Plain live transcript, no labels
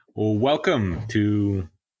Well, welcome to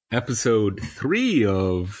episode 3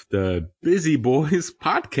 of the Bizzie Boys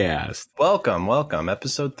podcast. Welcome.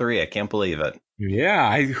 Episode 3. I can't believe it.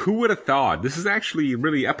 Yeah, who would have thought? This is actually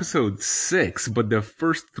really episode 6, but the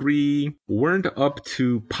first 3 weren't up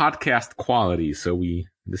to podcast quality, so we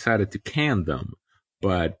decided to can them.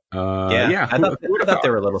 But I thought they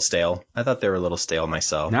were a little stale. I thought they were a little stale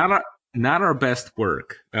myself. Not our best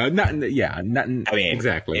work.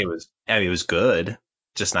 Exactly. It was good,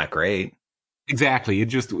 just not great. Exactly.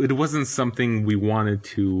 It wasn't something we wanted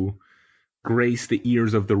to grace the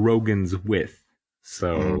ears of the Rogans with.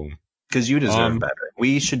 So, because you deserve better.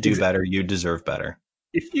 We should do better. You deserve better.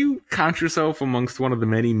 If you count yourself amongst one of the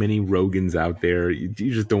many, many Rogans out there, you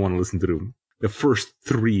just don't want to listen to the first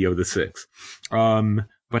 3 of the 6.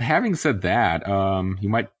 But having said that, you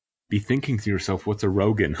might be thinking to yourself, what's a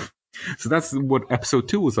Rogan? So that's what episode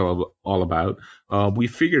 2 was all about. We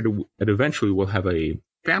figured that eventually we'll have a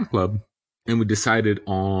fan club, and we decided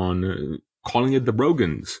on calling it the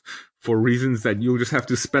Rogans for reasons that you'll just have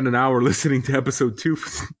to spend an hour listening to episode 2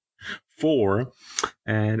 for.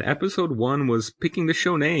 And episode 1 was picking the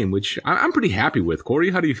show name, which I'm pretty happy with.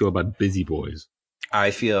 Corey, how do you feel about Bizzie Boys?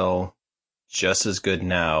 I feel just as good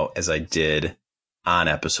now as I did on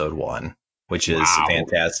episode 1, which is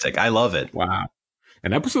fantastic. I love it. Wow.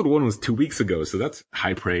 And episode 1 was 2 weeks ago, so that's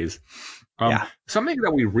high praise. Something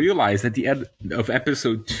that we realized at the end of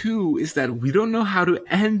episode 2 is that we don't know how to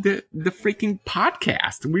end the freaking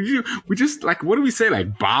podcast. We just like, what do we say?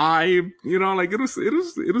 Like, bye? You know, like it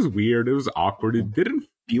was weird. It was awkward. It didn't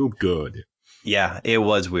feel good. Yeah, it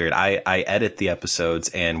was weird. I edit the episodes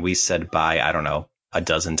and we said bye, I don't know, a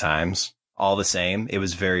dozen times. All the same. It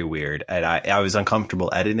was very weird. And I was uncomfortable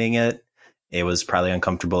editing it. It was probably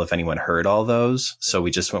uncomfortable if anyone heard all those. So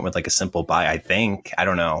we just went with like a simple bye, I think. I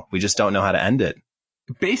don't know. We just don't know how to end it.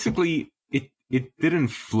 Basically, it didn't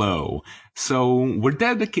flow. So we're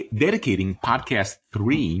dedicating podcast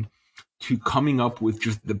 3 to coming up with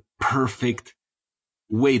just the perfect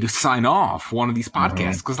way to sign off one of these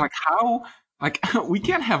podcasts. Because we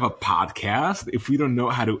can't have a podcast if we don't know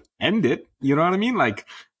how to end it. You know what I mean? Like,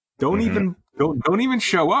 don't even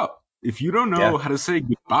show up. If you don't know how to say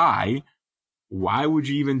goodbye, why would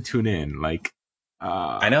you even tune in? Like,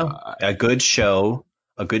 I know a good show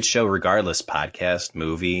regardless, podcast,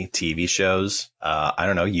 movie, TV shows, I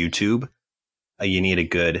don't know, YouTube, you need a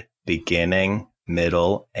good beginning,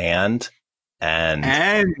 middle, and end.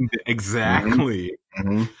 Exactly.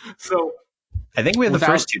 Mm-hmm. So I think we have the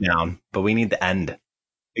first 2 down, but we need the end.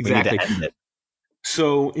 Exactly. We need to end it.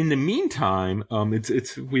 So in the meantime,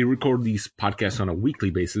 we record these podcasts on a weekly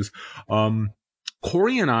basis.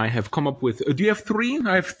 Corey and I have come up with, do you have 3?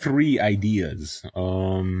 I have 3 ideas.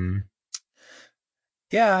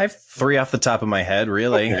 Yeah, I have 3 off the top of my head,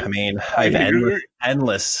 really. Okay. I mean, I have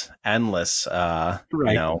endless,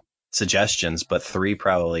 suggestions, but 3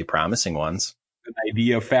 probably promising ones. An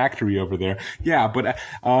idea factory over there. Yeah, but,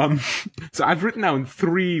 so I've written down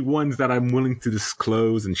 3 ones that I'm willing to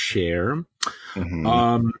disclose and share.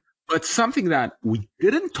 Mm-hmm. But something that we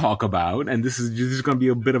didn't talk about, and this is going to be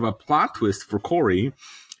a bit of a plot twist for Corey,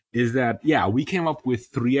 is that, we came up with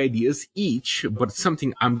 3 ideas each, but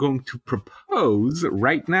something I'm going to propose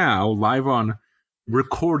right now, live on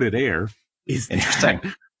recorded air, is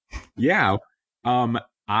interesting.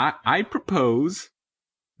 I propose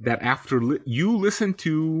that after you listen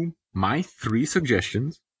to my 3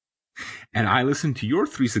 suggestions, and I listen to your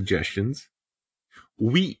 3 suggestions,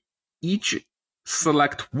 we each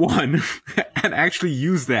select one and actually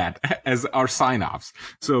use that as our sign-offs.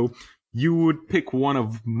 So you would pick one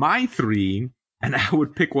of my 3 and I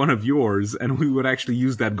would pick one of yours, and we would actually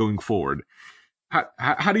use that going forward.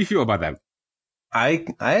 How do you feel about that? I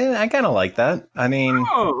kind of like that. I mean,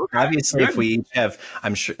 obviously, if we each have,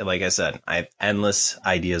 I'm sure, like I said, I have endless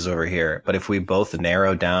ideas over here, but if we both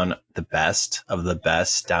narrow down the best of the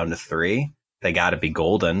best down to 3, they got to be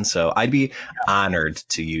golden. So I'd be honored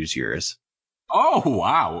to use yours. Oh,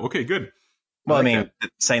 wow. Okay, good. Well, I mean,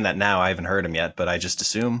 saying that now, I haven't heard him yet, but I just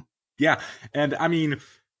assume. Yeah. And I mean,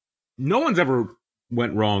 no one's ever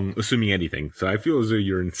went wrong assuming anything. So I feel as though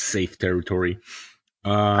you're in safe territory.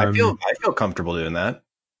 I feel comfortable doing that.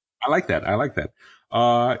 I like that.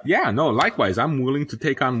 Likewise, I'm willing to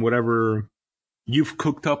take on whatever you've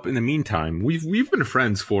cooked up in the meantime. We've been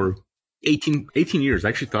friends for 18 years. I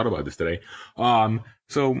actually thought about this today.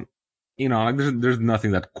 So, you know, there's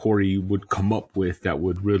nothing that Corey would come up with that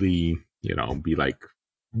would really, you know, be like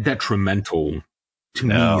detrimental to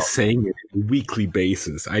me saying it on a weekly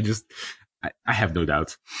basis. I have no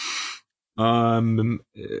doubts. So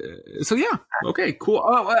yeah, okay, cool.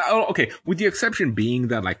 Okay, with the exception being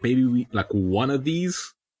that like maybe we like one of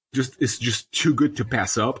these it's just too good to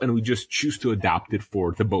pass up, and we just choose to adopt it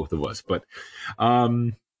for the both of us. But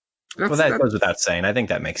um, Well, that goes without saying. I think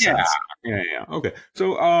that makes yeah, sense. yeah. Okay,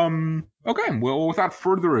 so okay. Well, without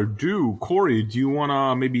further ado, Corey, do you want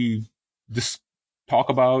to maybe just talk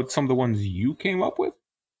about some of the ones you came up with?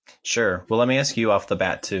 Sure. Well, let me ask you off the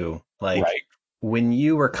bat too. Like, Right. when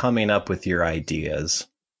you were coming up with your ideas,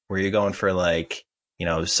 were you going for like,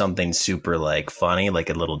 something super like funny, like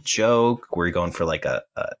a little joke? Were you going for like a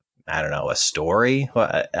I don't know, a story?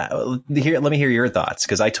 Let me hear your thoughts,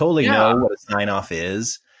 because I totally Yeah. know what a sign off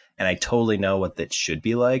is, and I totally know what that should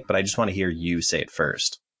be like, but I just want to hear you say it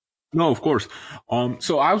first. No, of course.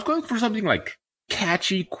 So I was going for something like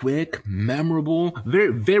catchy, quick, memorable,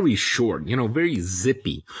 very, very short, very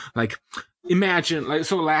zippy. Like, imagine, like,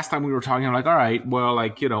 so last time we were talking, I'm like, all right, well,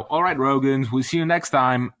 like, all right, Rogans, we'll see you next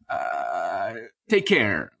time. Take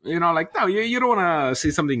care. Like, no, you don't want to say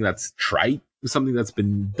something that's trite, something that's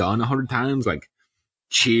been done 100 times, like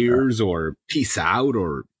cheers or peace out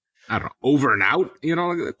or I don't know, over and out,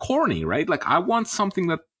 like corny, right? Like I want something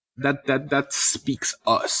that speaks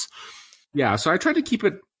us. Yeah, so I tried to keep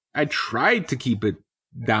it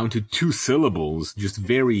down to 2 syllables, just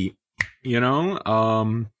very, you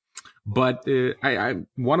know, but I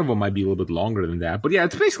one of them might be a little bit longer than that. But yeah,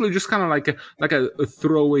 it's basically just kind of like a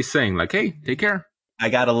throwaway saying, like, "Hey, take care." I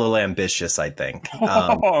got a little ambitious, I think.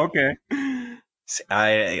 Oh, okay.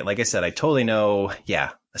 Like I said, I totally know.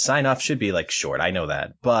 Yeah, a sign off should be like short. I know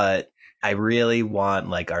that, but I really want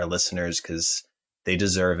like our listeners, because they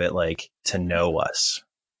deserve it, like to know us,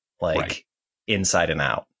 Right. like inside and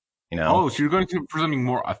out. You know. Oh, so you're going for something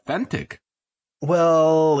more authentic.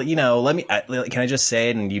 Well, can I just say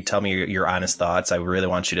it and you tell me your honest thoughts? I really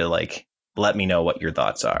want you to like let me know what your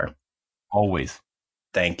thoughts are. Always.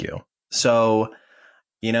 Thank you. So,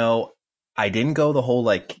 you know, I didn't go the whole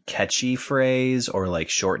like catchy phrase or like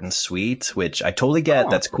short and sweet, which I totally get. Oh,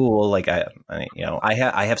 That's cool. Like I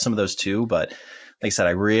have some of those too, but like I said,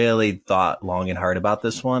 I really thought long and hard about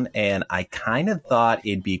this one, and I kind of thought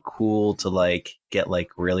it'd be cool to like get like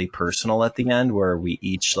really personal at the end, where we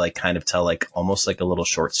each like kind of tell like almost like a little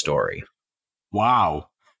short story. wow.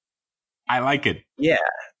 I like it. Yeah.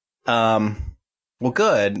 Well,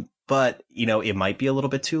 good, but it might be a little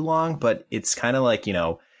bit too long, but it's kind of like,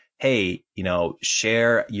 hey,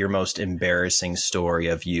 share your most embarrassing story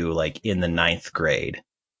of you like in the ninth grade,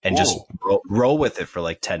 and just Whoa. roll with it for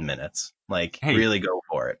like 10 minutes. Like Hey, really go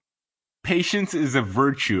for it. patience is a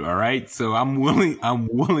virtue, all right? So I'm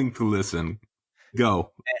willing to listen.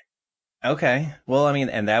 Go. Okay. Well, I mean,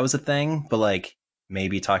 and that was a thing, but like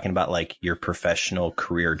maybe talking about like your professional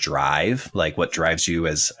career drive, like what drives you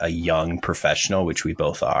as a young professional, which we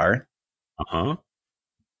both are. Uh-huh.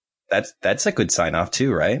 That's a good sign off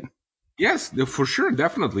too, right? Yes, for sure,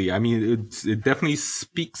 definitely. I mean, it definitely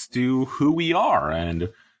speaks to who we are, and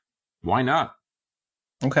why not?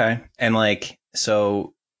 Okay. And like,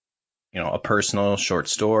 so, a personal short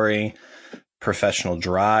story, professional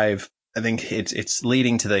drive. I think it's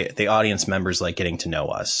leading to the audience members like getting to know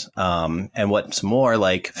us. And what's more,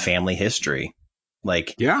 like family history.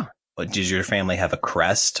 Like, Yeah. does your family have a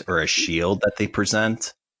crest or a shield that they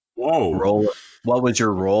present? Whoa. What was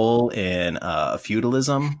your role in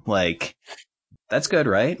feudalism? Like, that's good,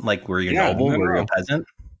 right? Like, were you Yeah, noble? no, no, Were you a no. peasant?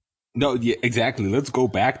 No, yeah, exactly. Let's go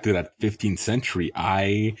back to that 15th century.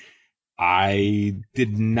 I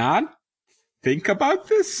did not think about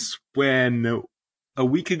this when a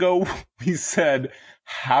week ago we said,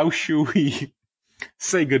 how should we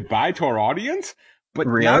say goodbye to our audience? But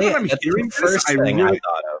now Really? that I'm That's the hearing this, first I thing I really,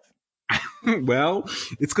 thought well,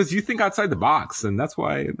 it's because you think outside the box, and that's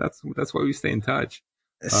why we stay in touch.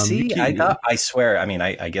 of. You See, keep, I swear, I mean,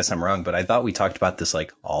 I guess I'm wrong, but I thought we talked about this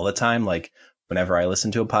like all the time. Like, whenever I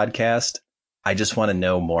listen to a podcast, I just want to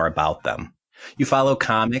know more about them. You follow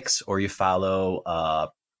comics or you follow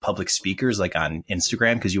public speakers like on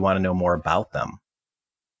Instagram because you want to know more about them.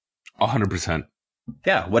 100%.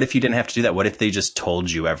 Yeah. What if you didn't have to do that? What if they just told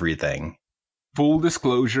you everything? Full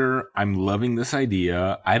disclosure, I'm loving this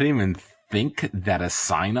idea. I didn't even think that a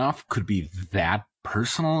sign off could be that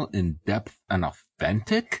personal, in depth, and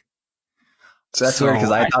authentic. So that's weird because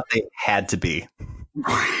So I thought they had to be,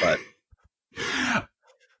 but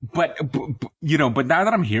but now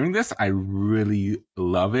that I'm hearing this, I really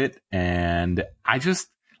love it. And I just,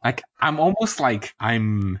 like, I'm almost like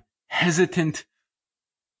I'm hesitant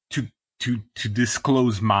to to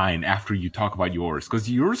disclose mine after you talk about yours, because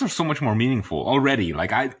yours are so much more meaningful already.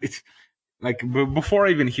 Like it's like before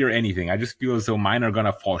I even hear anything, I just feel as though mine are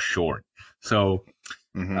gonna fall short. So,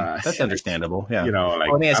 that's understandable. Yeah. like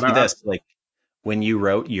Well, let me ask you I, this: like, when you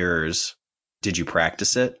wrote yours, did you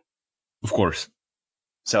practice it? of course,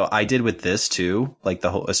 So I did with this too, like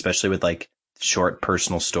the whole, especially with like short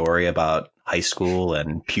personal story about high school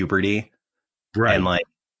and puberty. And Right. like,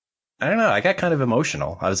 I don't know, I got kind of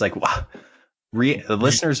emotional. I was like, wow, the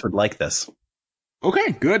listeners would like this.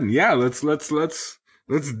 Okay, good. Yeah, let's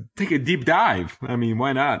take a deep dive. I mean,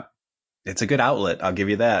 why not? It's a good outlet. I'll give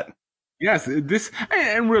you that. Yes, this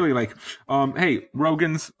and really like, hey,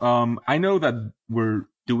 Rogans, I know that we're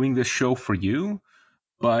doing this show for you,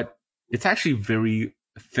 but it's actually very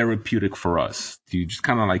therapeutic for us to just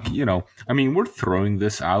kind of like, I mean, we're throwing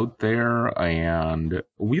this out there and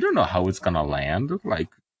we don't know how it's going to land. Like,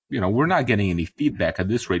 we're not getting any feedback at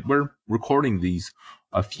this rate. We're recording these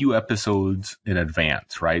a few episodes in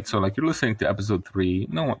advance, right? So like you're listening to episode 3.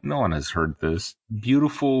 No one has heard this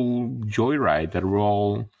beautiful joyride that we're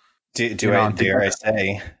all, Dare I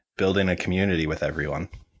say, building a community with everyone.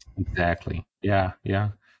 Exactly. Yeah, yeah.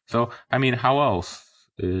 So, I mean, how else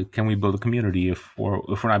can we build a community if we're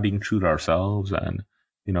not being true to ourselves and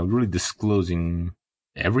really disclosing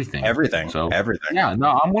everything? Everything. So, Everything. yeah,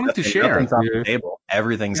 no, I'm willing to share. Nothing's on the table.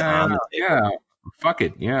 Everything's Yeah, on the table. yeah. Fuck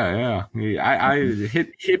it. Yeah, yeah. I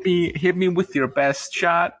hit me with your best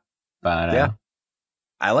shot. But Yeah.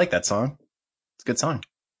 I like that song. It's a good song.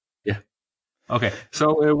 yeah. Okay,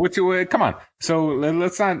 so come on. So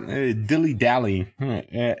let's not dilly dally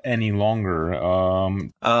any longer.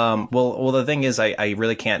 Well, the thing is, I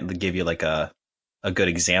really can't give you like a good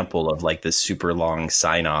example of like this super long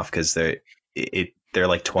sign off because they're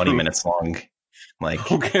like 20 minutes long,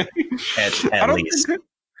 like Okay, at least.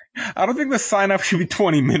 I don't think the sign off should be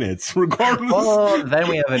 20 minutes, regardless. Well, then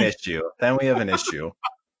we have an issue.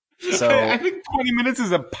 So I think 20 minutes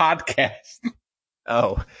is a podcast.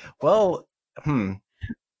 Oh, well,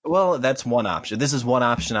 well, that's one option. This is one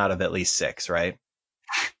option out of at least 6, right?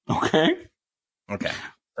 Okay.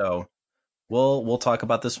 So we'll talk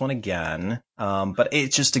about this one again. But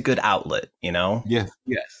it's just a good outlet, Yes.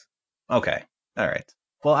 Okay. All right.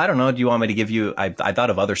 Well, I don't know. Do you want me to give you, I thought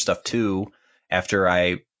of other stuff too after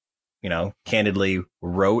I, candidly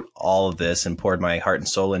wrote all of this and poured my heart and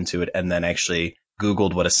soul into it and then actually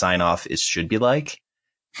Googled what a sign off should be like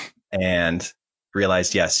and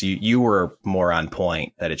realized, yes, you were more on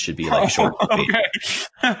point that it should be like short. Okay.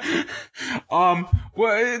 Well,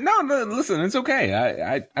 no, listen, it's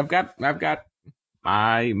okay. I've got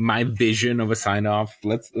my vision of a sign off.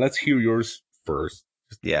 Let's hear yours first.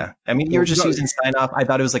 Yeah. I mean, you were just using sign off. I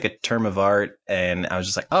thought it was like a term of art and I was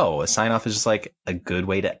just like, oh, a sign off is just like a good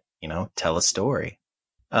way to, tell a story.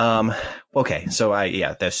 Okay. So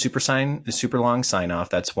the super long sign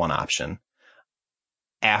off, that's one option.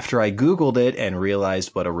 After I Googled it and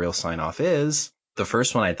realized what a real sign off is, the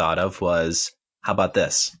first one I thought of was, how about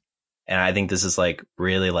this? And I think this is like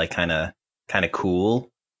really like kind of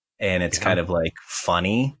cool. And it's kind of like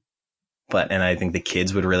funny, and I think the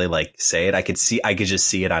kids would really like say it. I could just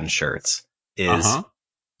see it on shirts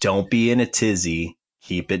Don't be in a tizzy,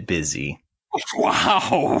 keep it busy.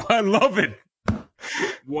 Wow. I love it.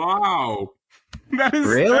 Wow. That is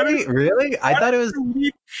really? I thought it was.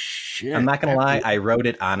 Shit. I'm not gonna lie. I wrote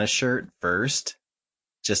it on a shirt first,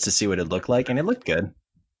 just to see what it looked like, and it looked good.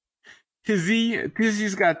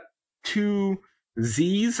 Tizzy's got 2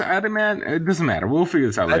 Z's. I'd imagine. It doesn't matter. We'll figure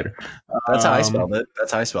this out later. That's how I spelled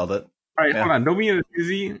it. All right, hold on. Don't be in a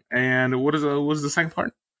tizzy. And what is the second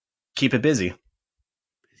part? Keep it busy.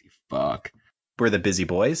 Busy fuck. We're the Bizzie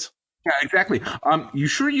Boys. Yeah, exactly. You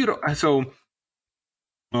sure you don't? So,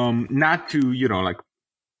 not to like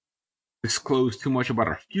disclose too much about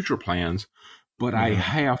our future plans, but I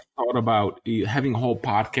have thought about having a whole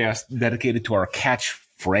podcast dedicated to our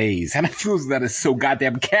catchphrase, and I feel that is so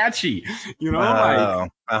goddamn catchy.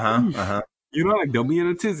 Like don't be in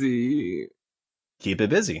a tizzy. Keep it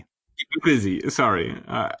busy. Keep it busy. Sorry,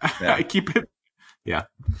 I keep it. Yeah.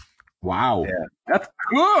 Wow. Yeah. That's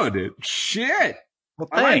good. Shit. Well,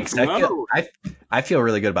 thanks. I feel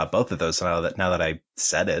really good about both of those now that I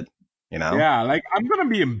said it. Yeah, like I'm gonna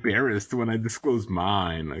be embarrassed when I disclose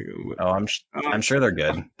mine. Like, I'm sure they're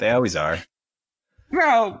good. They always are.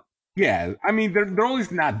 Well, yeah. I mean, they're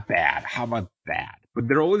always not bad. How about that? But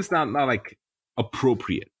they're always not like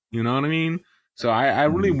appropriate. You know what I mean? So I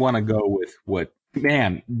really want to go with what.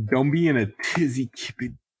 Man, don't be in a tizzy. Keep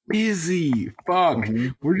it busy. Fuck.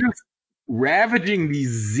 We're just ravaging these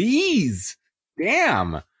Z's.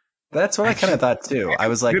 Damn. That's what I kind of thought too. I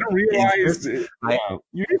was like, didn't realize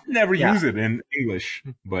you just never use it in English,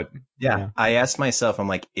 but I asked myself, I'm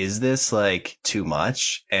like, is this like too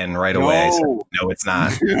much? And right away I said, no, it's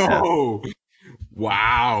not. No.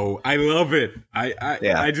 Wow, I love it.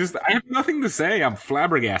 Yeah. I have nothing to say. I'm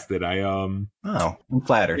flabbergasted. Oh, I'm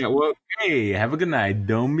flattered. Yeah, well, hey, have a good night.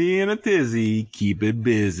 Don't be in a tizzy. Keep it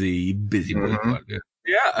busy. Busy boy Hmm. podcast.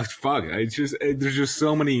 Yeah, fuck. There's just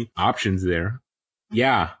so many options there.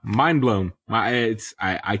 Yeah, mind blown. I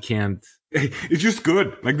can't. It's just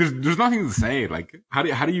good. Like there's nothing to say. Like how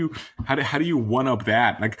do you one up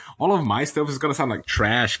that? Like all of my stuff is gonna sound like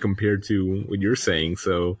trash compared to what you're saying.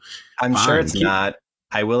 So I'm sure fine. it's not.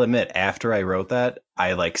 I will admit, after I wrote that,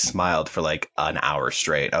 I like smiled for like an hour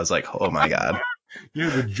straight. I was like, oh my God. You're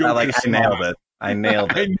the Joker I smile. nailed it. I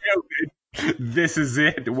nailed I it. nailed it. This is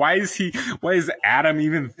it. Why is Adam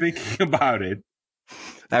even thinking about it?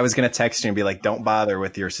 I was going to text you and be like, don't bother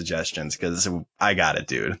with your suggestions because I got it,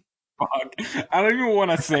 dude. Fuck. I don't even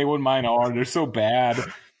want to say what mine are. They're so bad.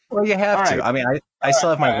 Well, you have All to. right. I mean, I still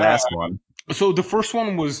have my last one. So the first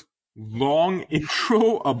one was long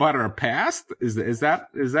intro about our past. Is that?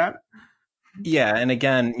 Yeah. And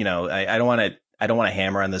again, I don't want to. I don't want to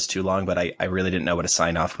hammer on this too long, but I really didn't know what a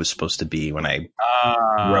sign off was supposed to be when I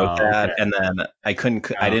wrote that. Okay. And then I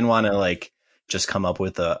didn't want to like just come up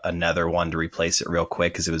with another one to replace it real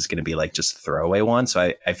quick because it was going to be like just a throwaway one.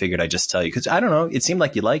 So I figured I'd just tell you because I don't know. It seemed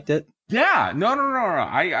like you liked it. Yeah, no.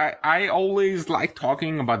 I always like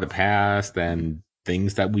talking about the past and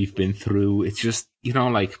things that we've been through. It's just,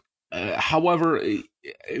 like, however,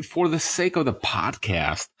 for the sake of the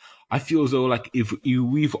podcast, I feel as though like if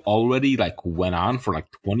we've already like went on for like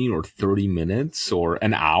 20 or 30 minutes or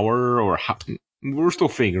an hour or we're still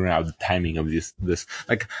figuring out the timing of this.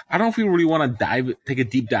 Like, I don't know if we really want to take a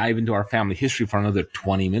deep dive into our family history for another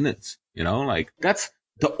 20 minutes, like that's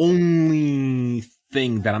the only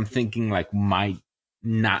thing that I'm thinking like might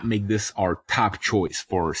not make this our top choice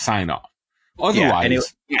for sign off.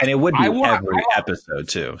 Otherwise, and it would be every episode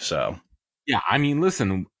too. So yeah, I mean,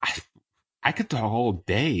 listen, I could talk all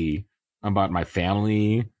day about my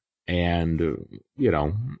family and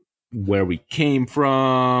where we came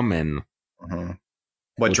from and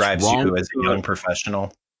what drives you as a young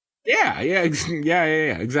professional. Yeah,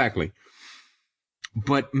 exactly.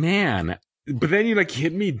 But man, then you like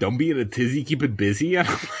hit me, don't be in a tizzy, keep it busy. And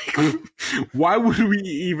I'm like, why would we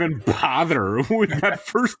even bother with that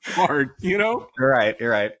first part, You're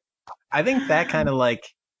right. I think that kind of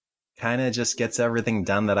just gets everything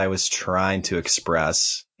done that I was trying to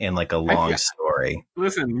express in like a long story.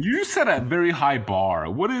 Listen, you set a very high bar.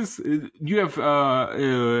 What is, do you have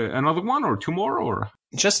another one or two more or?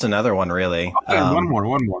 Just another one, really. Okay, one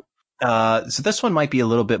more. So this one might be a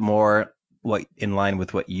little bit more in line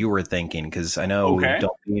with what you were thinking, because I know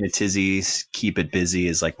don't be in a tizzy, keep it busy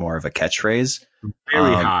is like more of a catchphrase.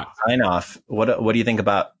 Very hot. Sign off. What do you think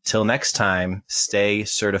about till next time, stay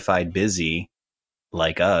certified busy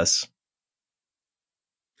like us?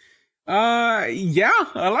 Yeah,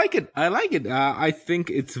 I like it. I think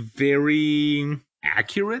it's very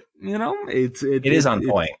accurate, it is on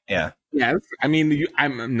point. Yeah. Yeah. I mean,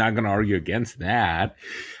 I'm not going to argue against that.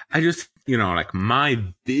 I just, like my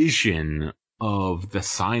vision of the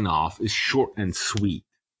sign off is short and sweet,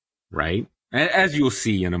 right? As you'll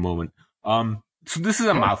see in a moment. So this is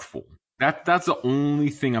a mouthful. That's the only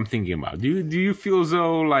thing I'm thinking about. Do you feel as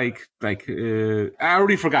though like, I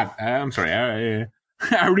already forgot. I'm sorry. I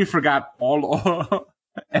already forgot all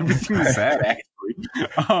everything you said actually,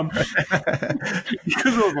 because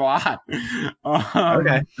it was a lot.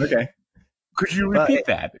 Okay. Could you repeat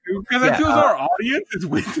that? Because I feel as though our audience is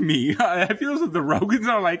with me. I feel as though the Rogans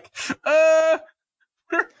are like,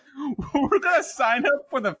 we're gonna sign up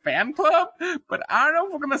for the fan club, but I don't know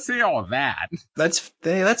if we're gonna say all that. That's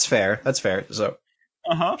fair. So,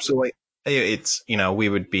 So wait, it's we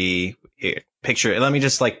would be here. Picture. Let me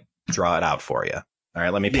just like draw it out for you. All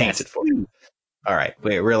right, let me paint it for you. All right,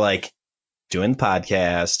 we're like doing the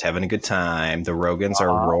podcast, having a good time. The Rogans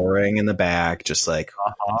are roaring in the back, just like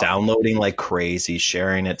downloading like crazy,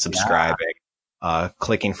 sharing it, subscribing,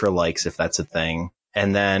 clicking for likes if that's a thing.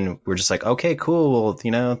 And then we're just like, okay, cool.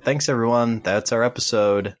 Well, thanks everyone. That's our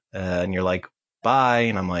episode. And you're like, bye.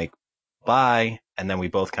 And I'm like, bye. And then we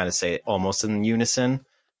both kind of say it almost in unison,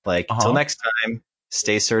 like, till next time,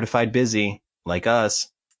 stay certified busy like us.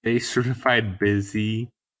 Stay certified busy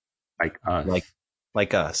like us.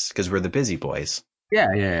 Like us, because we're the Bizzie Boys. Yeah.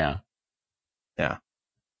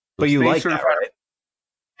 But you like that, right?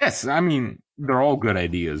 Yes, I mean, they're all good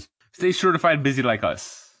ideas. Stay certified busy like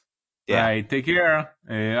us. Yeah. All right, take care.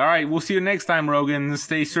 All right, we'll see you next time, Rogan.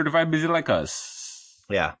 Stay certified busy like us.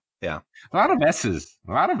 Yeah. A lot of S's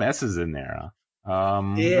in there.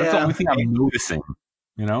 That's the only thing I'm noticing.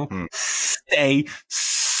 Stay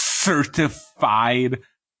certified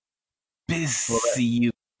busy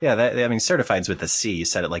Yeah, I mean, certified's with a C. You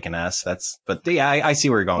said it like an S. But yeah, I see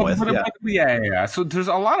where you're going Oh, with. Yeah. yeah. So there's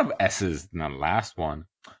a lot of S's in the last one.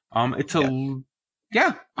 It's Yeah.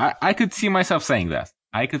 yeah, I could see myself saying that.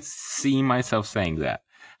 I could see myself saying that.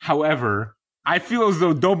 However, I feel as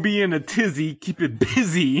though don't be in a tizzy, keep it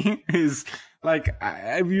busy is like,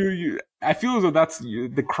 I feel as though that's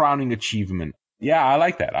the crowning achievement. Yeah, I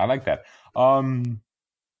like that. I like that.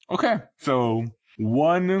 Okay. So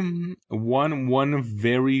one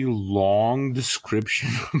very long description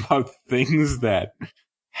about things that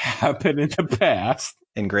happened in the past.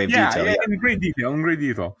 In grave Yeah, detail. yeah, Yeah. in great detail, in great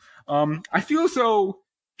detail. I feel so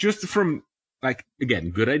just from like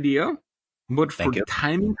again, good idea, but for Thank you.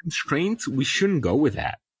 timing constraints, we shouldn't go with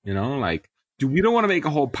that. You know, like, we don't want to make a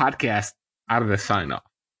whole podcast out of the sign off.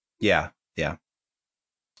 Yeah. Yeah.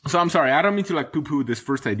 So I'm sorry, I don't mean to like poo-poo this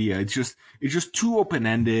first idea. It's just too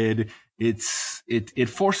open-ended. It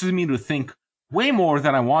forces me to think way more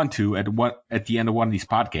than I want to at the end of one of these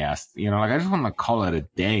podcasts. You know, like I just want to call it a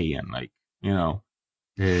day and like, you know,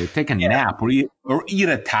 take a Yeah. nap or eat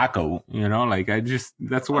a taco. You know, like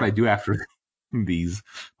that's what I do after these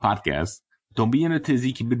podcasts. Don't be in a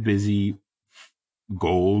tizzy, keep it busy.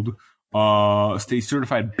 Gold. Stay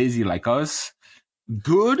certified busy like us.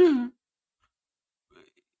 Good.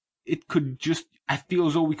 It could just, I feel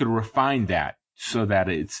as though we could refine that so that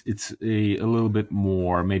it's a little bit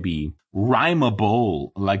more maybe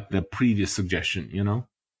rhymable like the previous suggestion, you know?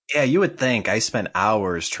 Yeah, you would think. I spent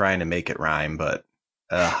hours trying to make it rhyme, but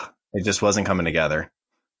it just wasn't coming together.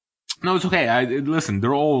 No, it's okay. Listen,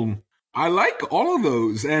 I like all of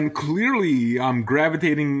those, and clearly I'm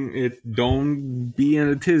gravitating it. Don't be in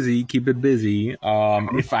a tizzy, keep it busy.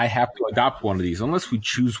 If I have to adopt one of these, unless we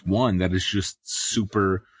choose one that is just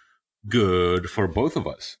super good for both of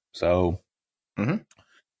us. So,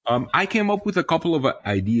 Mm-hmm. I came up with a couple of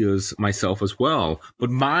ideas myself as well, but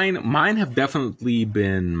mine have definitely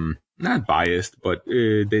been not biased, but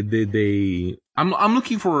I'm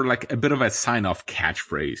looking for like a bit of a sign off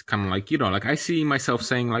catchphrase, kind of like, you know, like I see myself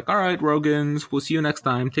saying like, all right, Rogans, we'll see you next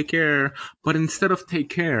time, take care. But instead of take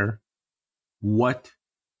care, what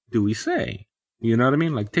do we say? You know what I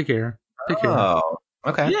mean? Like, take care, take care. Oh,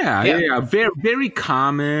 okay. Yeah, Yeah. yeah, yeah. Very, very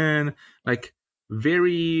common. Like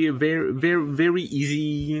very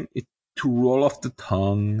easy to roll off the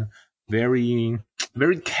tongue. Very,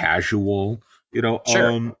 very casual. You know.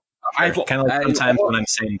 Sure. Sure. I've Kind of like sometimes when I'm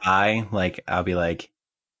saying bye, like I'll be like,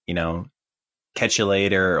 you know, catch you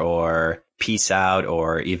later or peace out,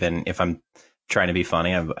 or even if I'm trying to be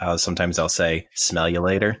funny, sometimes I'll say smell you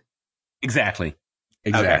later. exactly.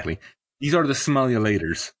 Okay. These are the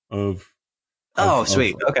smellulators Oh, of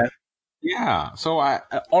sweet. Okay. yeah. So I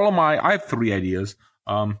have three ideas.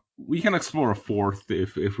 We can explore a fourth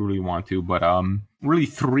if we really want to, but really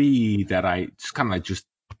three that I just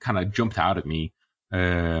kind of jumped out at me.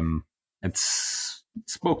 And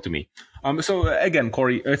spoke to me. So again,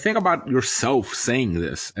 Corey, think about yourself saying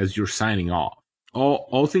this as you're signing off.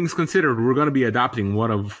 All things considered, we're going to be adopting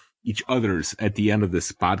one of each other's at the end of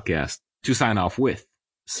this podcast to sign off with.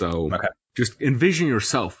 So Okay. just envision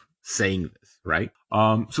yourself saying this, right?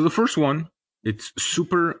 So the first one, it's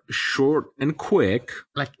super short and quick.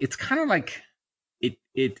 Like it's kind of like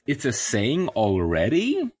it's a saying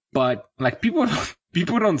already, but like people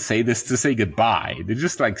don't say this to say goodbye. They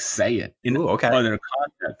just like say it in Ooh, okay. other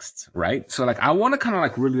contexts, right? So like I want to kind of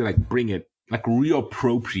like really like bring it like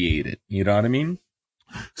reappropriate it. You know what I mean?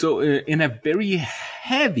 So in a very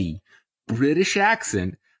heavy British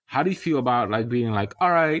accent, how do you feel about like being like,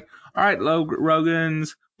 all right,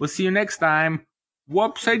 Rogans, we'll see you next time.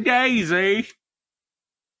 Whoopsie daisy.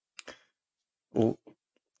 Well,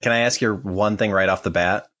 can I ask you one thing right off the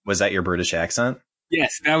bat? Was that your British accent?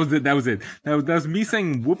 Yes, that was it. That was me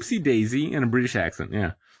saying whoopsie daisy in a British accent.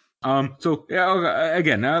 Yeah. So yeah, okay,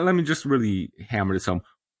 again, let me just really hammer this home.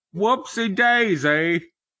 Whoopsie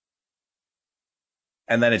daisy.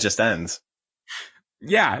 And then it just ends.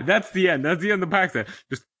 Yeah, that's the end. That's the end of the pack.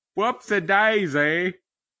 Just whoopsie daisy.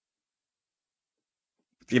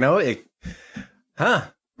 You know,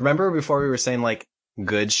 remember before we were saying like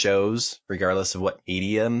good shows, regardless of what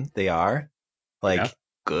medium they are, like Yeah.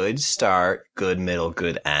 good start, good middle,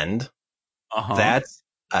 good end. Uh-huh. That's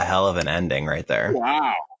a hell of an ending right there.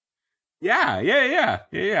 Wow. Yeah.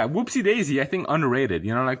 Whoopsie daisy, I think underrated.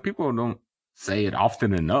 You know, like people don't say it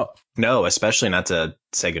often enough. No, especially not to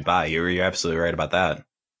say goodbye. You're absolutely right about that.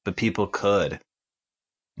 But people could.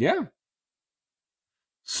 Yeah.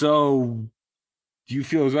 So do you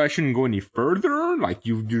feel as though I shouldn't go any further? Like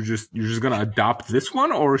you're just gonna adopt this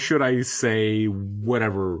one, or should I say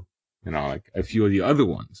whatever, you know, like a few of the other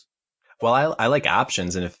ones? Well, I like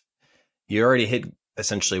options, and if you already hit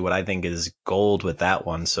essentially what I think is gold with that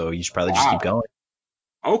one. So you should probably just Wow. keep going.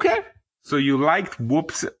 Okay. So you liked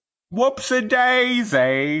Whoopsie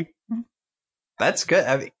Daisy. That's good.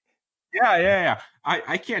 I mean, Yeah.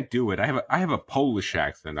 I can't do it. I have a Polish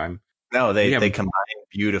accent. no, We they have combine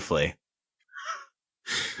beautifully.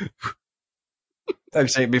 I'm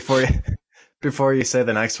saying before you say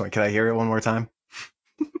the next one, can I hear it one more time?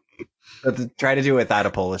 Try to do it without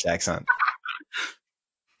a Polish accent.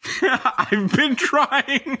 I've been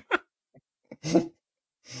trying.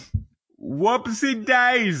 Whoopsie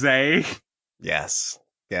Daisy. Yes.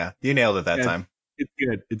 Yeah. You nailed it that time. It's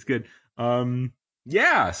good. It's good.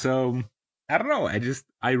 Yeah, so I don't know.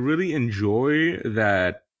 I really enjoy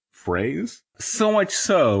that phrase. So much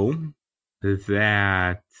so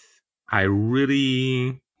that I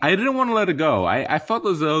didn't want to let it go. I felt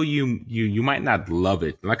as though you might not love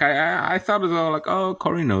it. Like I thought as though like, oh,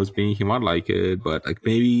 Corey knows me, he might like it, but like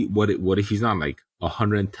maybe what if he's not like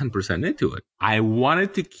 110% into it? I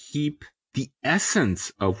wanted to keep the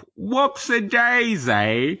essence of Whoopsie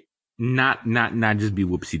Daisy, not just be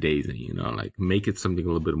Whoopsie Daisy, you know, like make it something a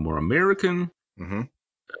little bit more American, Mm-hmm.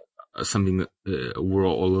 Something that we're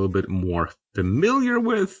all a little bit more familiar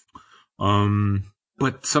with,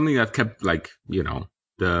 but something that kept like, you know,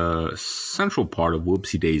 the central part of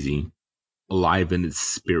Whoopsie Daisy alive in its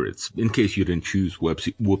spirits. In case you didn't choose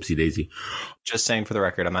Whoopsie Daisy. Just saying for the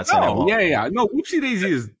record, I'm not saying I Oh, won't. yeah. No, Whoopsie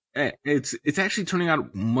Daisy is it's actually turning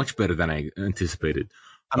out much better than I anticipated.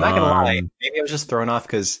 I'm not gonna lie. Maybe I was just thrown off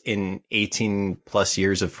because in 18 plus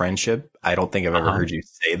years of friendship, I don't think I've ever heard you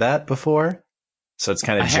say that before. So it's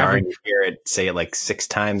kind of jarring to hear it say it like 6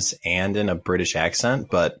 times and in a British accent,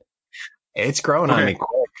 but it's growing on me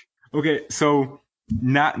quick. Okay, so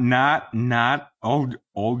not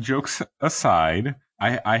all jokes aside,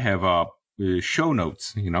 I have show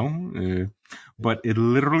notes, you know, but it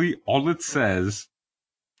literally all it says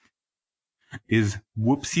is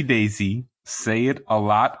Whoopsie Daisy. Say it a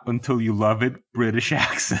lot until you love it. British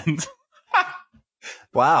accent.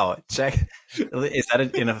 Wow, check. Is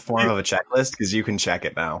that in a form of a checklist? Because you can check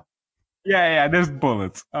it now. Yeah. There's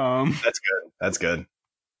bullets. That's good. That's good.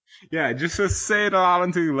 Yeah, it just says say it a lot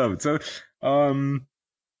until you love it. So,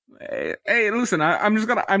 hey, listen, I'm just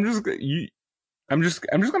gonna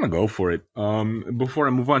go for it. Before I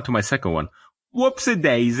move on to my second one. Whoopsie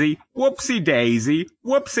Daisy, Whoopsie Daisy,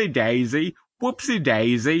 Whoopsie Daisy, Whoopsie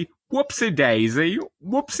Daisy, Whoopsie Daisy,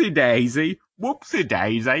 Whoopsie Daisy, Whoopsie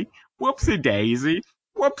Daisy, Whoopsie Daisy,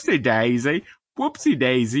 Whoopsie Daisy, Whoopsie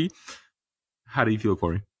Daisy. How do you feel,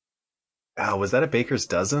 Corey? Oh, was that a baker's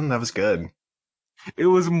dozen? That was good. It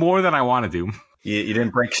was more than I wanted to. You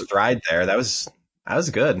didn't break stride there. That was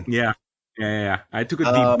good. Yeah. I took a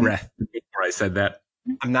deep breath before I said that.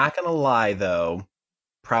 I'm not gonna lie though.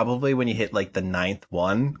 Probably when you hit like the 9th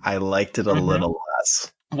one, I liked it a little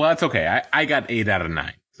less. Well, that's okay. I got 8 out of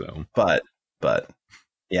 9. So, but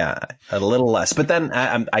yeah, a little less. But then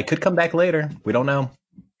I could come back later. We don't know.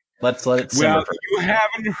 Let's let it simmer. Well, you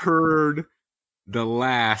haven't heard the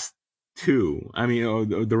last 2. I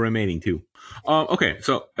mean, the remaining 2. Okay,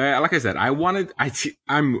 so like I said,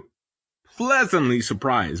 I'm pleasantly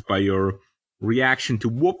surprised by your reaction to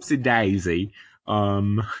Whoopsie Daisy.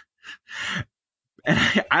 And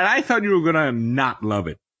I thought you were gonna not love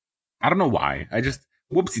it. I don't know why.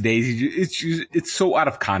 Whoopsie Daisy. It's so out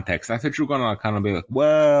of context. I thought you were gonna kind of be like,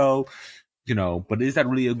 well, you know, but is that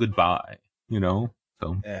really a goodbye? You know,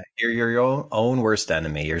 so yeah, you're your own worst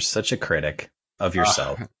enemy. You're such a critic of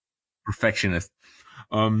yourself. Perfectionist.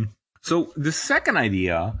 So the second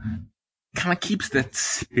idea kind of keeps that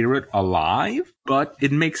spirit alive, but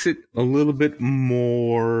it makes it a little bit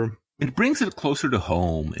more. It brings it closer to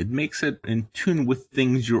home. It makes it in tune with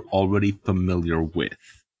things you're already familiar with.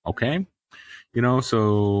 Okay? You know,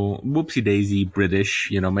 so Whoopsie Daisy, British,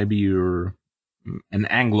 you know, maybe you're an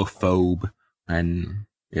Anglophobe and,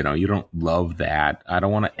 you know, you don't love that. I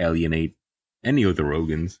don't want to alienate any of the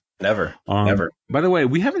Rogans. Never. By the way,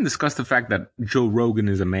 we haven't discussed the fact that Joe Rogan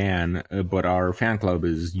is a man, but our fan club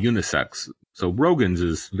is unisex. So Rogan's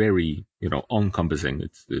is very, you know, encompassing.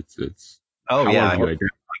 It's. Oh yeah.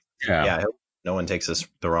 Yeah. I hope no one takes this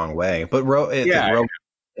the wrong way. But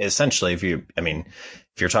essentially, if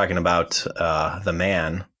you're talking about the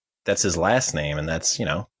man, that's his last name, and that's, you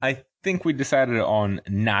know. I think we decided on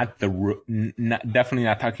definitely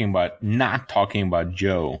not talking about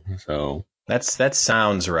Joe. So that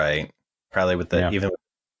sounds right. Probably with even with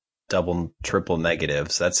double, triple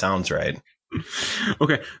negatives. That sounds right.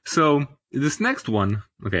 Okay, so this next one.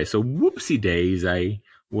 Okay, so Whoopsie Daisy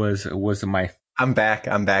was my. I'm back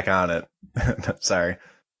on it. Sorry.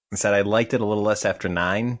 I said I liked it a little less after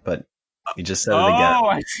 9, but You just said it again. Oh,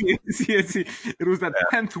 I see, I see, I see. It was that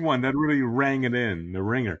Yeah. 10th one that really rang it in, the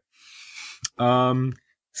ringer. Um,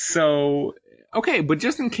 so, okay, but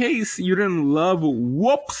just in case you didn't love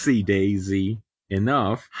Whoopsie Daisy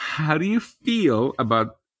enough, how do you feel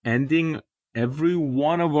about ending every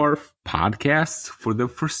one of our podcasts for the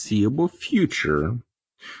foreseeable future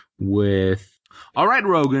with, all right,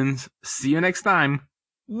 Rogans, see you next time.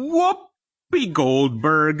 Whoopi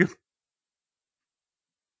Goldberg.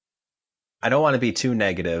 I don't want to be too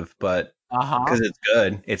negative, but Uh-huh. because it's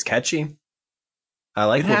good, it's catchy. I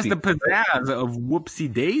like It has Whoopi. the pizzazz of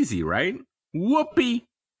Whoopsie Daisy, right? Whoopi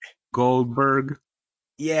Goldberg.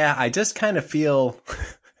 Yeah, I just kind of feel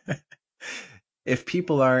if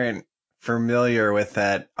people aren't familiar with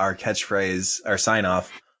that, our catchphrase, our sign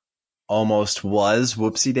off almost was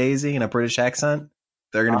whoopsie daisy in a British accent.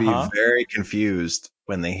 They're going to be Uh-huh. very confused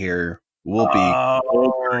when they hear Whoopi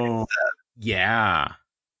Goldberg. Oh, yeah,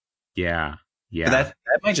 yeah, But yeah. that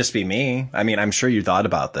might just be me. I mean, I'm sure you thought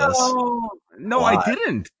about this a No, I lot.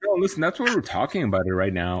 didn't. No, listen, that's why we're talking about it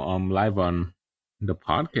right now. Live on the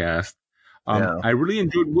podcast. Yeah. I really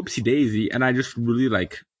enjoyed Whoopsie Daisy, and I just really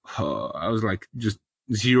I was like just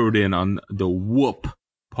zeroed in on the whoop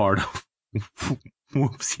part of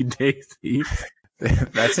Whoopsie Daisy.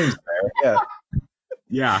 That seems fair. Yeah.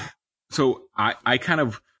 Yeah. So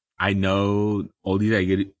I know all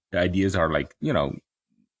these ideas are like,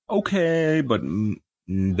 okay, but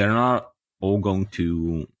they're not all going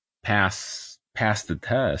to pass the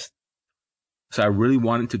test. So I really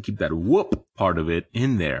wanted to keep that whoop part of it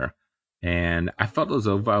in there. And I felt as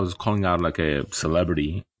if I was calling out like a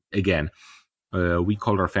celebrity. Again, we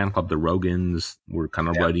called our fan club the Rogans. We're kind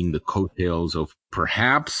of Yeah. riding the coattails of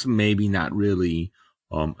perhaps, maybe not really,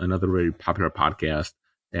 another very popular podcast.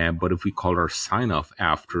 But if we called our sign off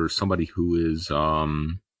after somebody who is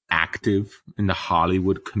active in the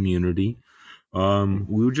Hollywood community,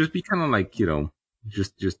 we would just be kind of like,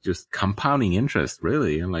 just compounding interest,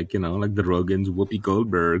 really. And like, like the Rogans, Whoopi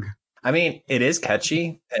Goldberg. I mean, it is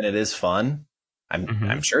catchy and it is fun.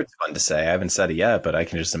 I'm sure it's fun to say. I haven't said it yet, but I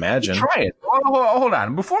can just imagine. Try it. Hold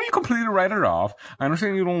on. Before you completely write it off, I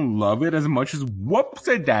understand you don't love it as much as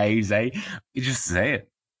Whoopsie Daisy. You just say it.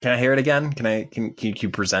 Can I hear it again? Can you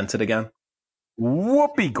present it again?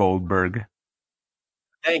 Whoopi Goldberg. Is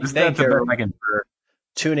that Thank the you best everyone I can? for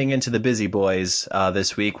tuning into the Bizzie Boys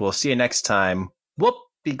this week. We'll see you next time.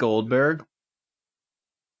 Whoopi Goldberg.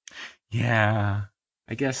 Yeah.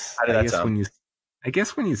 How did that sound? I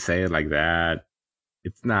guess when you say it like that,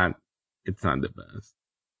 it's not, it's not the best.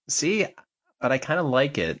 See, but I kind of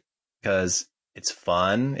like it because it's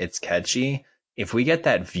fun, it's catchy. If we get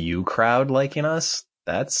that view crowd liking us,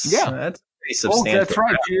 that's Yeah. pretty Oh, substantial. that's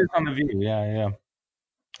right. She is on the View. Yeah, yeah.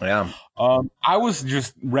 Yeah. I was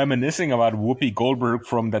just reminiscing about Whoopi Goldberg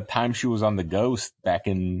from the time she was on The Ghost back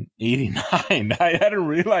in '89. I hadn't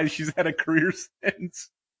realized she's had a career since.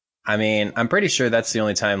 I mean, I'm pretty sure that's the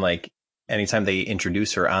only time, like, anytime they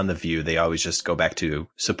introduce her on The View, they always just go back to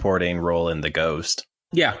supporting role in The Ghost.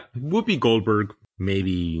 Yeah, Whoopi Goldberg,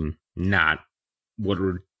 maybe not what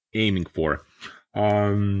we're aiming for.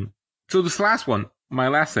 So this last one, my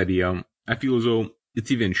last idea, I feel as though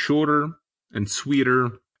it's even shorter and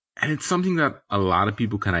sweeter, and it's something that a lot of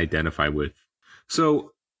people can identify with.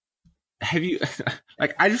 So have you,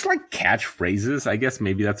 like, I just like catchphrases. I guess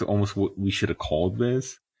maybe that's almost what we should have called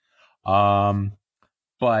this.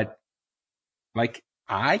 But like,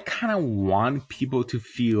 I kind of want people to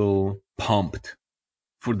feel pumped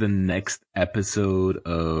for the next episode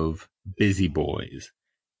of Bizzie Boys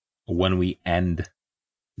when we end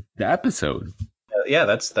the episode. Yeah,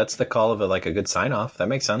 that's the call of it, like a good sign off. That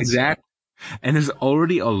makes sense. Exactly. And there's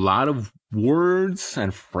already a lot of words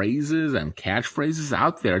and phrases and catchphrases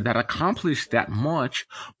out there that accomplish that much,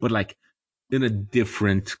 but like in a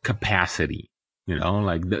different capacity.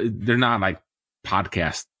 Like they're not like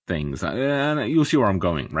podcast things. And you'll see where I'm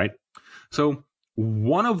going, right? So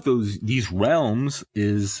one of these realms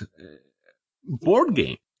is board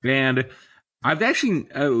game. And I've actually,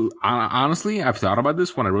 honestly, I've thought about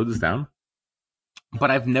this when I wrote this down,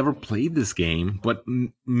 but I've never played this game, but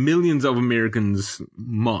millions of Americans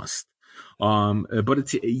must. But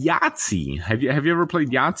it's Yahtzee. Have you ever played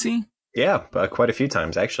Yahtzee? Yeah, quite a few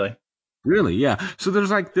times actually. Really? Yeah. So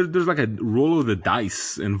there's like a roll of the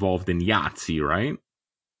dice involved in Yahtzee, right?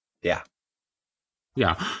 Yeah.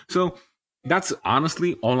 Yeah. So that's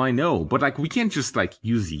honestly all I know. But like, we can't just like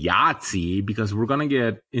use Yahtzee because we're gonna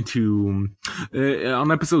get into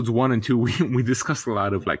on episodes 1 and 2. We discussed a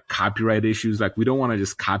lot of like copyright issues. Like, we don't want to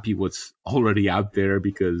just copy what's already out there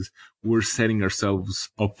because we're setting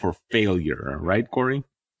ourselves up for failure, right, Corey?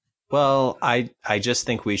 Well, I just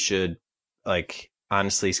think we should like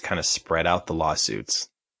honestly kind of spread out the lawsuits.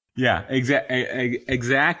 Yeah,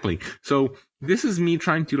 exactly. So this is me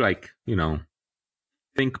trying to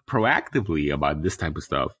think proactively about this type of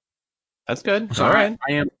stuff. That's good. So All right.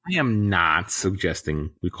 I am not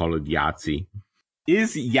suggesting we call it Yahtzee.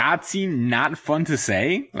 Is Yahtzee not fun to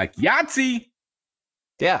say? Like Yahtzee?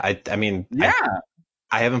 Yeah, I mean, Yeah,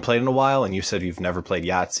 I haven't played in a while, and you said you've never played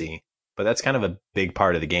Yahtzee, but that's kind of a big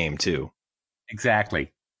part of the game too.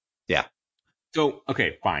 exactly. Yeah. So,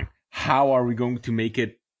 okay, fine. How are we going to make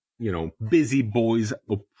it, Bizzie Boys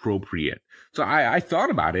appropriate? So I thought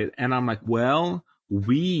about it and I'm like, well,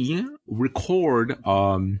 we record,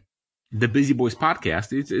 the Bizzie Boys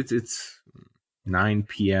podcast. It's 9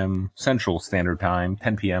 p.m. Central Standard Time,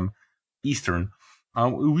 10 p.m. Eastern.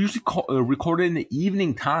 We usually record it in the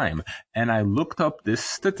evening time. And I looked up this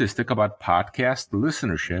statistic about podcast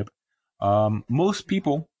listenership. Most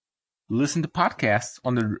people listen to podcasts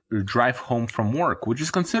on the drive home from work, which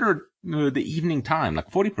is considered the evening time,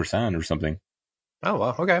 like 40% or something. Oh,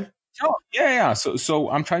 well, okay. Oh, yeah. So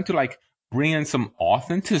I'm trying to bring in some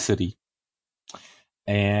authenticity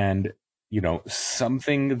and,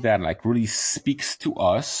 something that really speaks to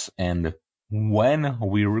us. And when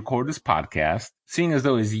we record this podcast, seeing as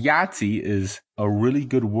though Yahtzee is a really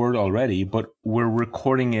good word already, but we're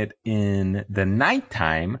recording it in the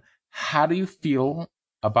nighttime, how do you feel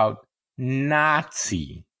about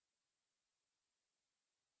Nazi?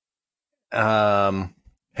 Have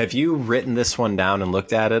you written this one down and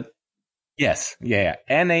looked at it? Yes. Yeah.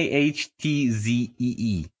 Nahtzee.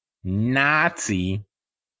 Nazi.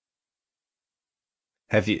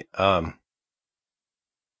 Have you,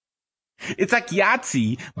 It's like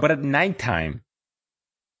Yahtzee, but at nighttime.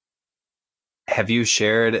 have you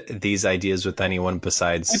shared these ideas with anyone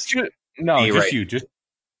besides No, me, just right? you.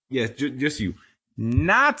 Just you.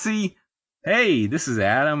 Nazi. Hey, this is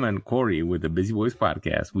Adam and Corey with the Bizzie Boys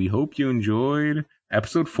podcast. We hope you enjoyed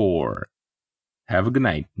episode 4. Have a good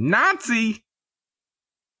night. Nazi.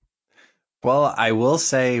 Well, I will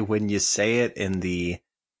say when you say it in the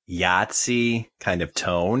Yahtzee kind of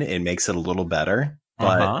tone, it makes it a little better.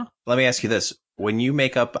 But let me ask you this. When you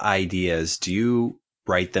make up ideas, do you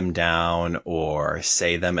write them down or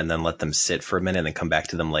say them and then let them sit for a minute and then come back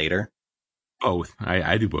to them later? Both.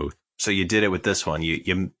 I do both. So you did it with this one.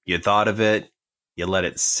 You thought of it, you let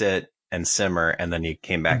it sit and simmer, and then you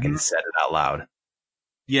came back and said it out loud.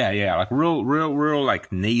 Yeah, like real,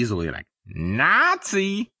 nasally, like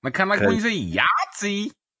Nazi, like kind of like when you say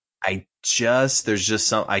Yahtzee. There's just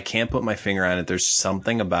some, I can't put my finger on it. There's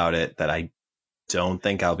something about it that I don't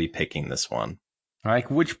think I'll be picking this one. Like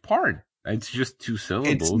which part? It's just 2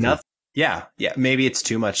 syllables. It's nothing. Yeah. Maybe it's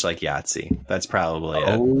too much like Yahtzee. That's probably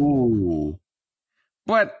it. Oh,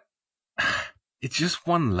 but it's just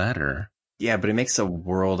 1 letter. Yeah, but it makes a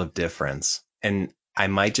world of difference. And I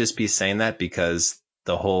might just be saying that because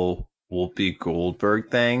the whole Whoopi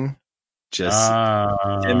Goldberg thing just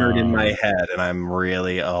simmered in my head, and I'm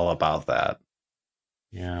really all about that.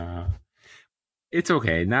 Yeah. It's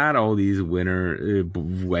okay. Not all these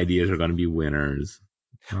ideas are going to be winners.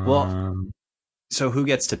 Well, so who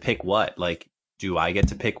gets to pick what? Like, do I get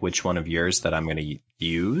to pick which one of yours that I'm going to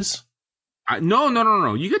use?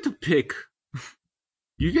 No. You get to pick.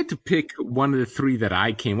 You get to pick one of the 3 that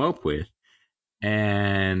I came up with,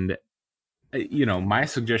 and my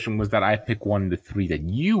suggestion was that I pick one of the 3 that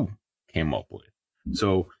you came up with.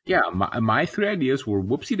 So yeah, my 3 ideas were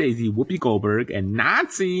Whoopsie Daisy, Whoopi Goldberg, and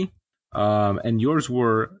Nazi. And yours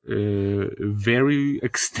were very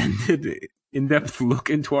extended, in-depth look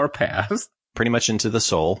into our past. Pretty much into the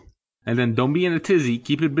soul. And then don't be in a tizzy,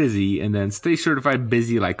 keep it busy, and then stay certified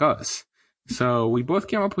busy like us. So we both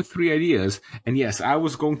came up with 3 ideas. And yes, I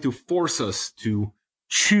was going to force us to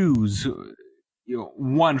choose,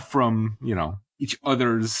 one from, each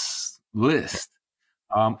other's list.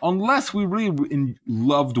 Unless we really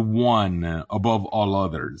loved one above all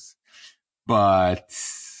others. But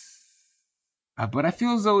I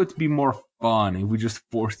feel as though it'd be more fun if we just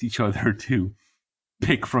forced each other to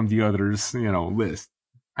pick from the other's, list.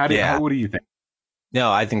 What do you think?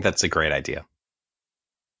 No, I think that's a great idea.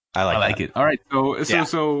 I like it. All right.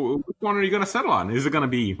 So which one are you going to settle on? Is it going to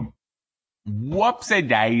be Whoopsie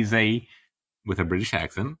Daisy with a British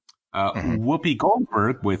accent, Whoopi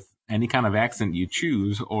Goldberg with any kind of accent you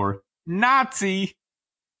choose, or Nazi?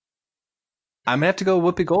 I'm going to have to go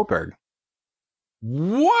Whoopi Goldberg.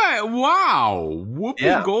 What? Wow.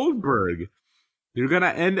 Whoopi Goldberg. You're going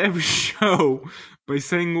to end every show by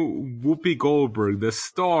saying Whoopi Goldberg, the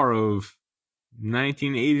star of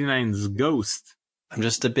 1989's Ghost. I'm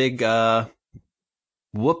just a big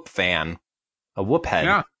Whoop fan. A Whoop head.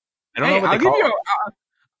 Yeah. I don't know what they call it.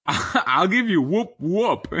 I'll give you whoop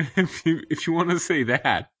whoop if you want to say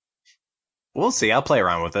that. We'll see. I'll play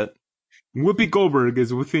around with it. Whoopi Goldberg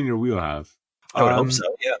is within your wheelhouse. I would hope so.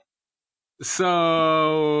 Yeah.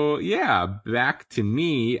 So yeah, back to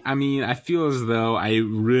me. I mean, I feel as though I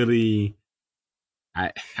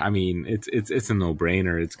mean, it's a no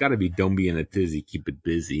brainer. It's got to be Don't Be in a Tizzy, Keep It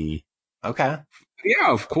Busy. Okay.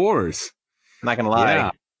 Yeah, of course. I'm not gonna lie.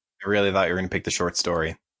 Yeah. I really thought you were gonna pick the short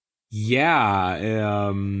story. Yeah,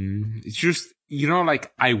 it's just,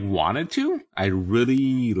 like I wanted to. I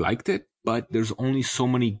really liked it, but there's only so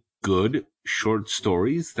many good short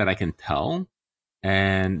stories that I can tell.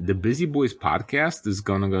 And the Bizzie Boys podcast is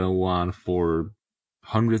gonna go on for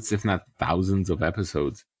hundreds, if not thousands of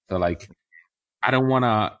episodes. So like, I don't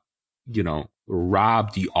wanna,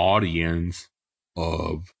 rob the audience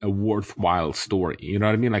of a worthwhile story. You know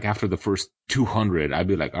what I mean? Like after the first 200, I'd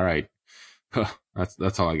be like, all right,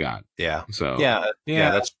 that's all I got. Yeah. So Yeah.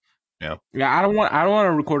 That's yeah. Yeah, I don't want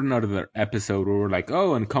to record another episode where we're like,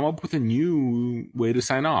 oh, and come up with a new way to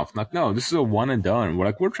sign off. Like, no, this is a one and done.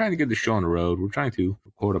 We're trying to get the show on the road. We're trying to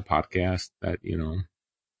record a podcast that,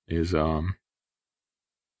 is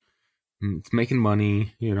it's making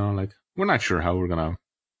money, like we're not sure how we're gonna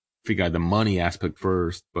figure out the money aspect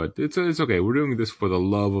first, but it's okay. We're doing this for the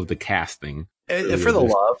love of the casting. For the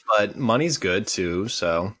love, but money's good too.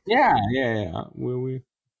 So yeah.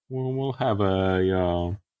 We'll have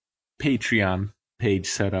a Patreon page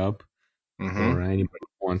set up for anybody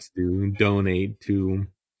who wants to donate to.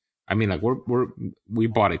 I mean, like we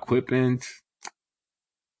bought equipment.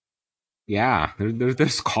 Yeah,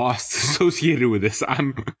 there's costs associated with this.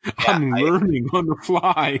 I'm learning on the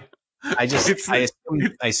fly. I assume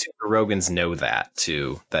the Rogans know that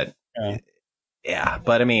too. That yeah,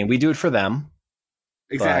 but I mean, we do it for them.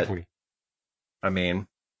 Exactly. But, I mean,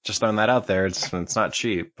 just throwing that out there. It's not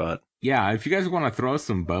cheap, but yeah, if you guys want to throw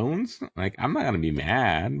some bones, like I'm not gonna be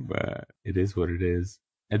mad, but it is what it is.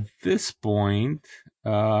 At this point,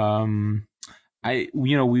 we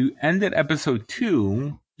ended episode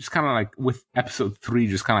 2 just kind of like with episode 3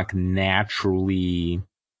 just kind of like naturally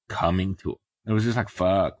coming to it. It was just like,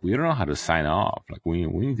 fuck, we don't know how to sign off. Like we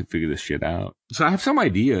need to figure this shit out. So I have some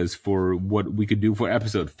ideas for what we could do for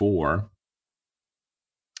episode 4.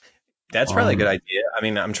 That's probably a good idea. I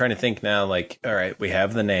mean, I'm trying to think now, like, all right, we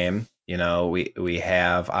have the name, we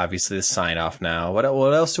have obviously the sign off now. What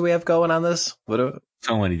else do we have going on this?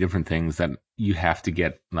 So many different things that you have to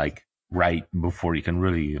get like right before you can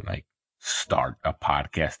really like start a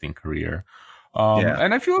podcasting career.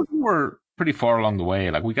 And I feel like we're pretty far along the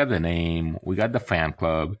way. Like we got the name, we got the fan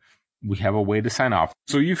club, we have a way to sign off.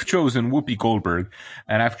 So you've chosen Whoopi Goldberg,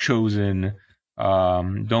 and I've chosen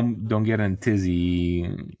don't get in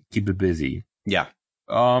tizzy, keep it busy. Yeah.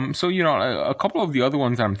 So a couple of the other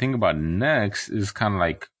ones that I'm thinking about next is kind of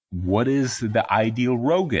like, what is the ideal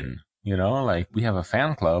Rogan? Like we have a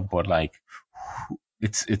fan club, but like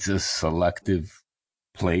it's a selective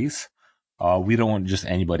place. We don't want just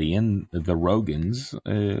anybody in the Rogans.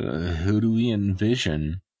 Who do we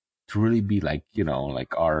envision to really be like,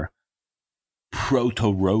 like our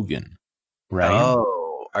proto Rogan, right?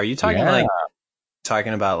 Oh, are you talking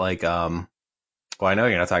about like, well, I know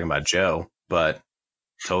you're not talking about Joe, but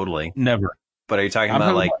totally. Never. But are you talking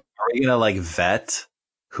about like, are we going to like vet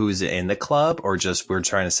who's in the club, or just we're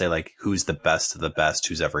trying to say like, who's the best of the best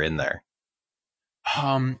who's ever in there?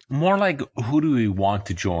 More like, who do we want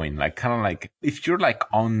to join? Like, kind of like, if you're like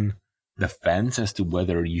on the fence as to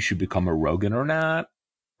whether you should become a Rogan or not,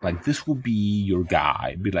 like this will be your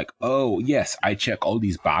guy. Be like, oh yes, I check all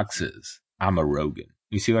these boxes. I'm a Rogan.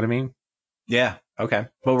 You see what I mean? Yeah. Okay.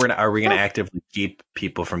 Well, are we gonna actively keep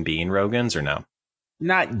people from being Rogans or no?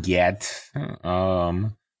 Not yet.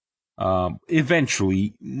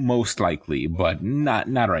 Eventually, most likely, but not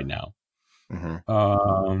right now.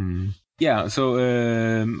 Yeah,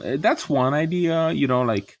 so that's one idea,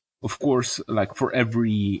 like, of course, like for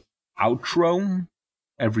every outro,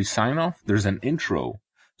 every sign off, there's an intro.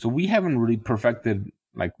 So we haven't really perfected,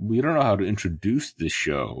 like, we don't know how to introduce this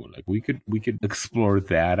show. Like, we could explore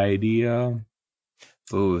that idea.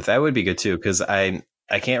 Ooh, that would be good too, because I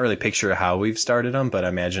can't really picture how we've started them, but I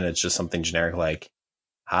imagine it's just something generic like,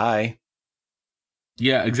 hi.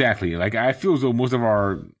 Yeah, exactly. Like, I feel as though most of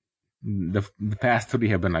the past 3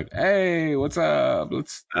 have been like, hey, what's up?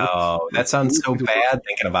 That sounds so bad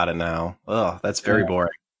thinking about it now. Oh, that's very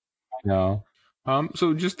boring. No.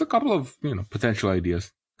 So just a couple of, potential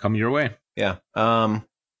ideas come your way. Yeah.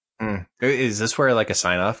 Is this where like a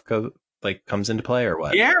sign off comes into play or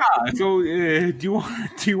what? Yeah. So do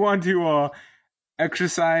you want to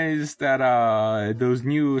exercise that those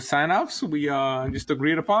new sign offs we just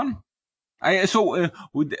agreed upon?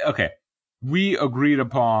 Okay. We agreed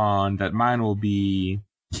upon that mine will be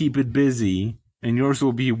Keep It Busy, and yours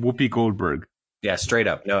will be Whoopi Goldberg. Yeah, straight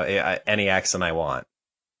up. No, any accent I want.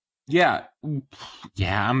 Yeah,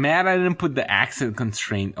 yeah. I'm mad I didn't put the accent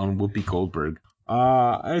constraint on Whoopi Goldberg.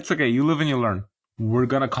 It's okay. You live and you learn. We're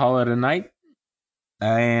gonna call it a night,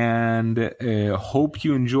 and hope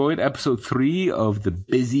you enjoyed episode 3 of the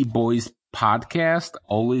Bizzie Boys podcast.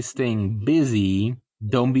 Always staying busy.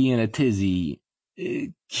 Don't be in a tizzy.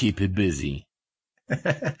 Keep it busy.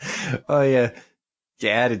 Oh yeah, you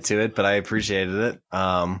added to it, but I appreciated it.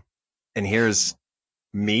 And here's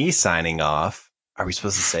me signing off. Are we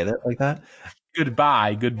supposed to say that like that?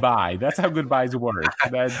 Goodbye. That's how goodbyes work.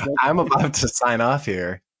 I'm about to sign off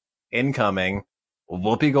here. Incoming,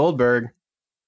 Whoopi Goldberg.